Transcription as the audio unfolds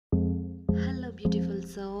beautiful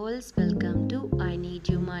souls, welcome to I Need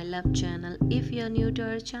You My Love channel. If you are new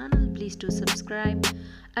to our channel, please do subscribe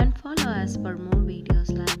and follow us for more videos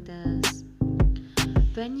like this.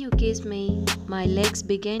 When you kissed me, my legs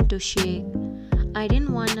began to shake. I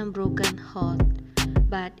didn't want a broken heart,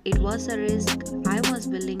 but it was a risk I was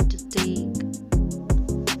willing to take.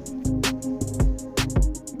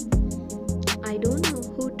 I don't know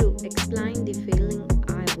who to explain the feeling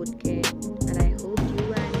I would get, and I hope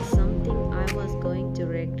you had something I was going to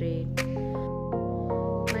regret.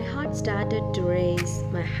 My heart started to race,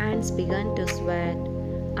 my hands began to sweat.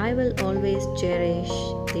 I will always cherish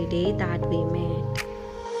the day that we met.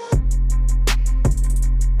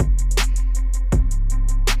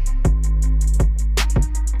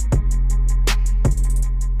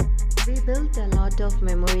 We built a lot of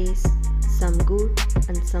memories, some good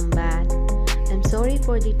and some bad. I'm sorry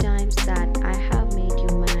for the times that I have made you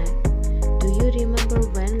mad. Do you remember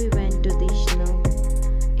when we went to the snow?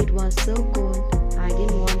 It was so cold, I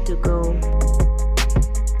didn't want to go.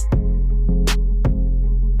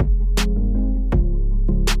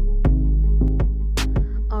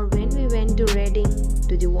 Or when we went to Reading,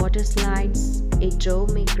 to the water slides, it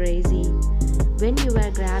drove me crazy. When you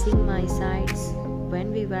were grabbing my sides,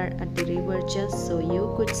 when we were at the river just so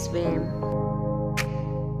you could swim.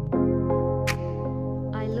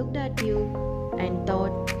 I looked at you and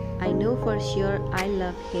thought, I know for sure I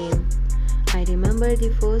love him. I remember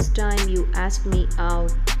the first time you asked me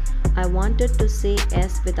out. I wanted to say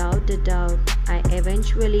yes without a doubt. I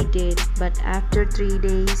eventually did, but after 3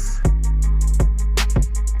 days,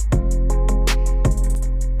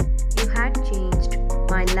 you had changed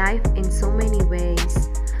my life in so many ways.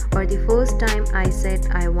 For the first time I said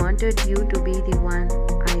I wanted you to be the one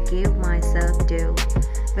I gave myself to.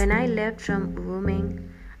 When I left from rooming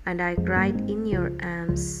and I cried in your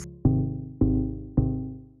arms,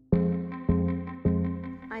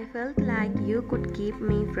 I felt like you could keep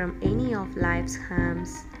me from any of life's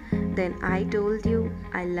harms. Then I told you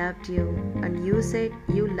I loved you, and you said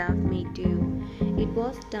you loved me too. It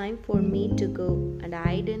was time for me to go, and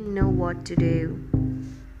I didn't know what to do.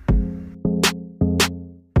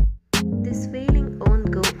 This feeling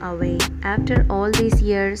won't go away after all these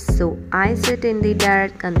years, so I sit in the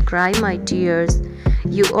dark and cry my tears.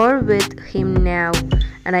 You are with him now,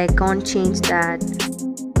 and I can't change that.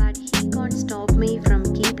 But he can't stop me from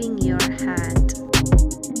keeping your hat.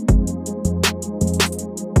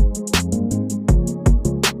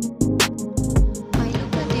 I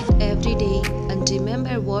look at it every day and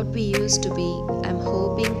remember what we used to be. I'm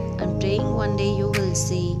hoping and praying one day you will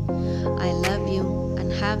see I love you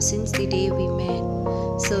and have since the day we met.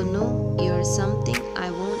 So know you're something I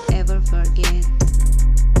won't ever forget.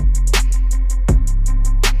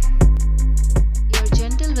 Your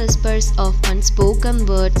gentle whispers of unspoken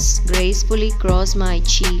words gracefully cross my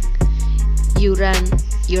cheek. You run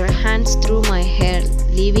your hands through my hair,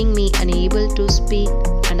 leaving me unable to speak,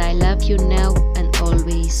 and I love you now and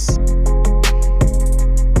always.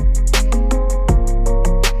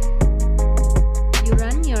 You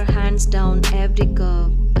run your hands down every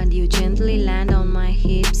curve, and you gently land on my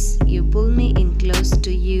hips. You pull me in close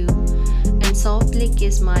to you and softly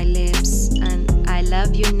kiss my lips, and I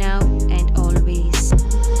love you now and always.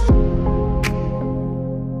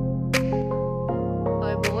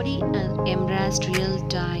 Our body embraced real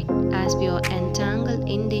tight as we are entangled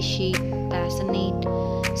in the sheet. Passionate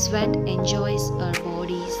sweat enjoys our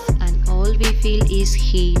bodies, and all we feel is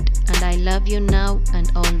heat, and I love you now and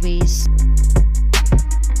always.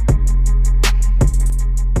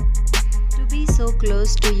 So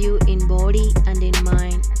close to you in body and in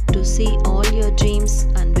mind, to see all your dreams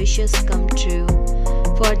and wishes come true.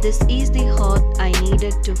 For this is the heart I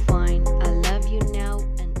needed to find.